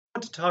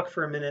To talk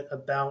for a minute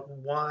about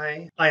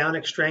why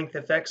ionic strength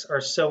effects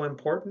are so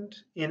important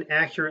in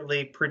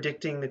accurately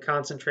predicting the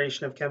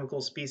concentration of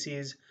chemical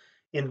species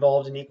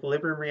involved in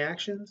equilibrium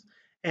reactions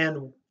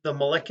and the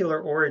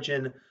molecular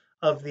origin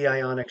of the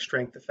ionic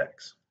strength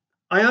effects.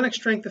 Ionic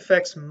strength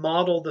effects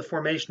model the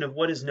formation of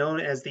what is known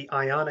as the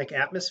ionic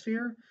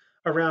atmosphere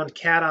around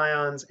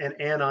cations and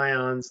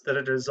anions that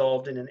are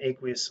dissolved in an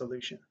aqueous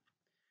solution.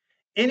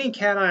 Any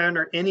cation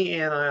or any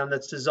anion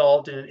that's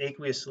dissolved in an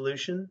aqueous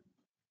solution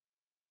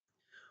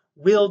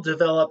will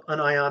develop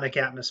an ionic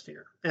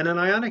atmosphere. And an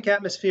ionic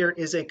atmosphere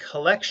is a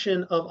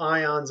collection of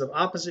ions of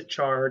opposite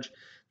charge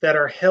that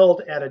are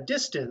held at a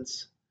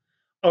distance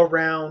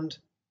around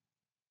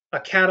a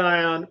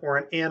cation or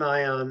an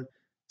anion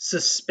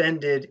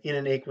suspended in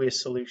an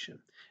aqueous solution.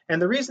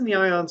 And the reason the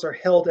ions are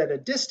held at a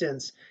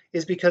distance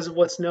is because of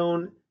what's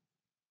known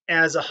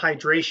as a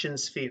hydration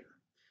sphere.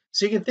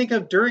 So you can think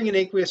of during an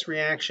aqueous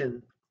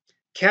reaction,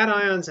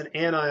 cations and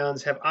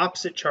anions have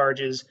opposite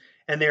charges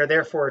and they are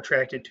therefore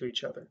attracted to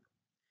each other.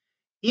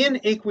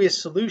 In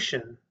aqueous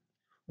solution,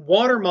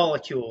 water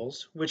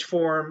molecules, which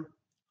form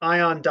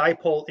ion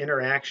dipole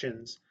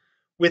interactions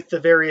with the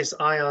various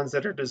ions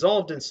that are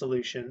dissolved in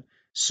solution,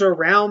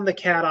 surround the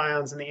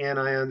cations and the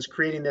anions,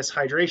 creating this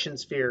hydration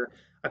sphere,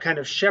 a kind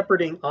of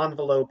shepherding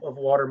envelope of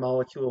water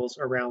molecules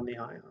around the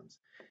ions.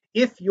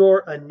 If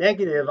you're a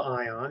negative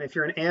ion, if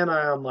you're an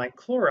anion like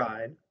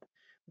chloride,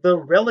 the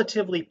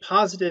relatively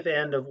positive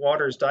end of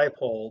water's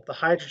dipole, the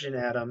hydrogen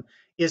atom,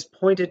 is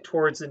pointed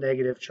towards the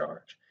negative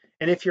charge.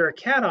 And if you're a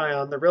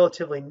cation, the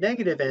relatively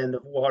negative end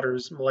of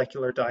water's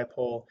molecular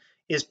dipole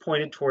is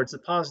pointed towards the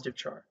positive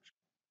charge.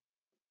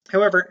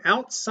 However,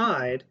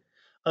 outside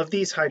of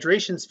these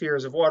hydration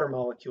spheres of water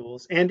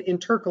molecules and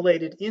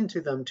intercalated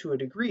into them to a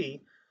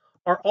degree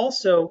are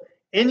also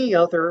any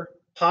other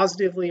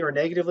positively or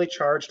negatively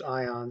charged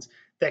ions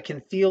that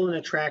can feel an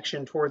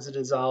attraction towards the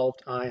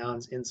dissolved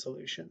ions in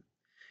solution.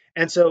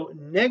 And so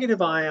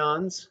negative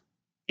ions,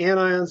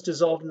 anions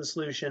dissolved in the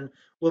solution,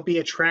 will be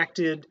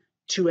attracted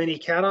to any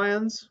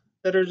cations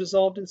that are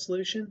dissolved in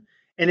solution,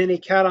 and any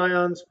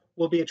cations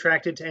will be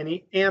attracted to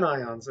any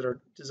anions that are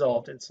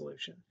dissolved in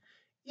solution.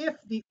 If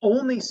the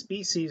only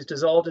species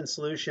dissolved in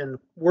solution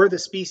were the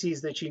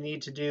species that you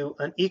need to do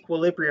an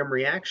equilibrium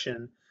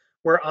reaction,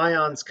 where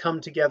ions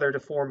come together to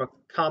form a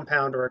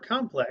compound or a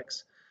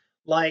complex,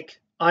 like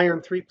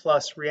iron 3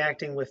 plus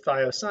reacting with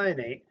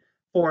thiocyanate,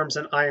 forms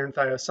an iron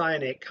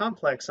thiocyanate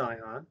complex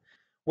ion,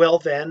 well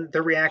then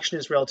the reaction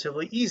is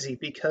relatively easy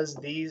because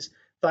these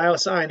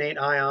thiocyanate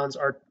ions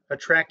are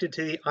attracted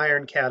to the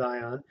iron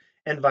cation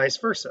and vice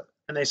versa.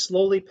 And they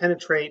slowly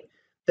penetrate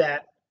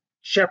that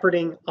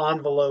shepherding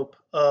envelope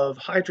of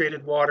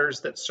hydrated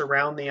waters that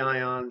surround the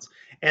ions,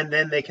 and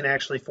then they can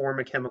actually form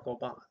a chemical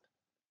bond.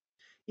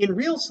 In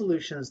real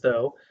solutions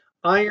though,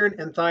 iron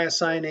and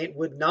thiocyanate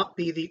would not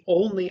be the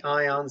only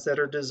ions that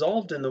are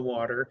dissolved in the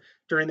water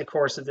during the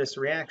course of this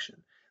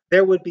reaction.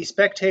 There would be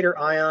spectator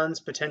ions,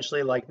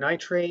 potentially like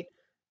nitrate,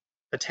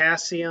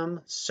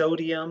 potassium,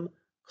 sodium,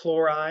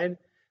 chloride.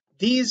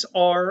 These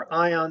are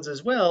ions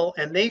as well,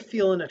 and they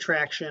feel an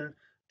attraction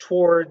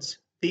towards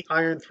the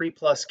iron 3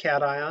 plus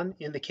cation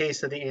in the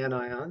case of the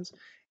anions,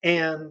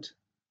 and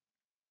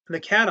the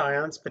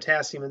cations,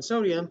 potassium and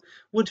sodium,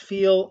 would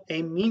feel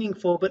a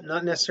meaningful but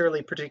not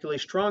necessarily particularly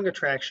strong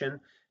attraction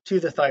to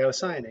the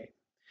thiocyanate.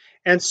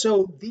 And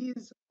so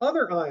these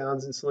other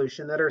ions in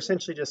solution that are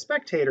essentially just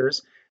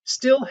spectators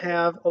still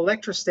have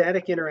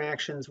electrostatic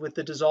interactions with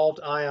the dissolved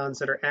ions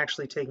that are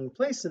actually taking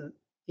place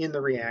in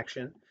the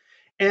reaction.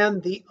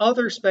 And the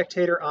other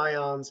spectator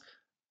ions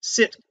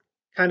sit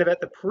kind of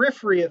at the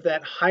periphery of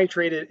that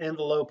hydrated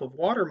envelope of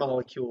water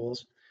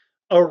molecules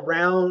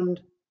around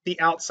the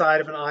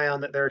outside of an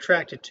ion that they're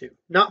attracted to,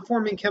 not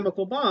forming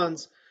chemical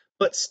bonds,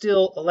 but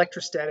still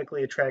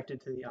electrostatically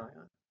attracted to the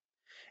ion.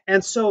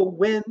 And so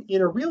when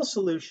in a real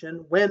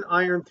solution, when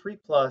iron 3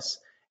 plus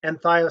and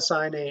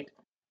thiocyanate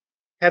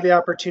have the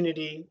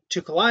opportunity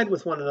to collide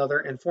with one another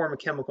and form a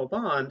chemical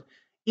bond,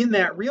 in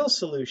that real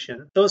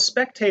solution, those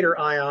spectator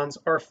ions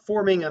are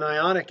forming an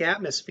ionic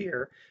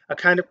atmosphere, a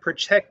kind of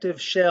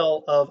protective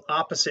shell of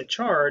opposite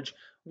charge,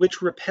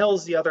 which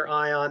repels the other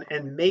ion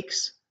and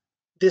makes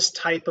this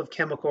type of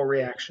chemical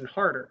reaction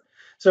harder.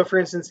 So for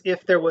instance,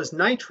 if there was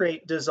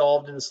nitrate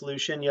dissolved in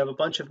solution, you have a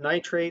bunch of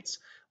nitrates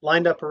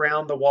lined up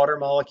around the water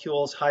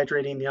molecules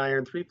hydrating the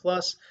iron 3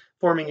 plus,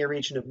 forming a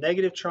region of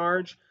negative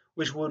charge,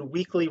 which would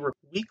weakly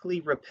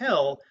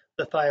repel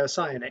the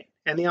thiocyanate.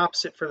 And the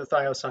opposite for the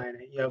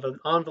thiocyanate. You have an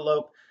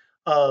envelope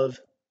of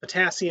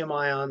potassium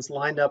ions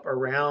lined up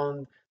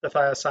around the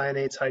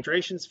thiocyanate's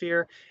hydration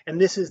sphere, and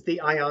this is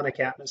the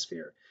ionic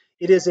atmosphere.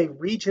 It is a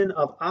region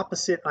of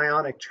opposite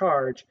ionic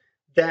charge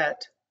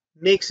that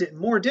makes it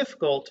more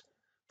difficult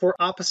for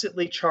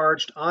oppositely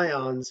charged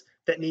ions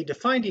that need to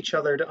find each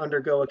other to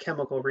undergo a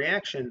chemical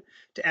reaction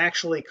to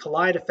actually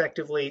collide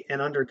effectively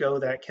and undergo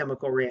that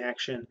chemical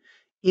reaction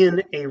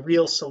in a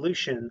real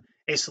solution,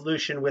 a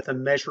solution with a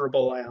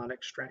measurable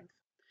ionic strength.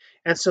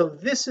 And so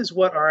this is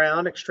what our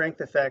ionic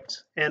strength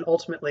effects and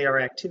ultimately our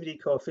activity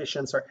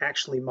coefficients are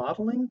actually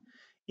modeling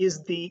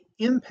is the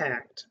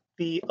impact,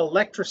 the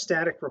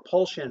electrostatic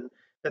repulsion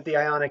that the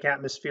ionic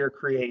atmosphere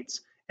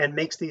creates and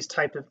makes these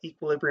type of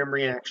equilibrium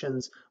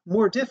reactions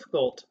more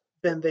difficult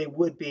than they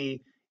would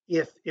be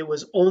if it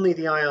was only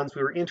the ions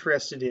we were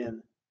interested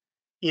in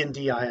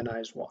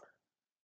deionized water.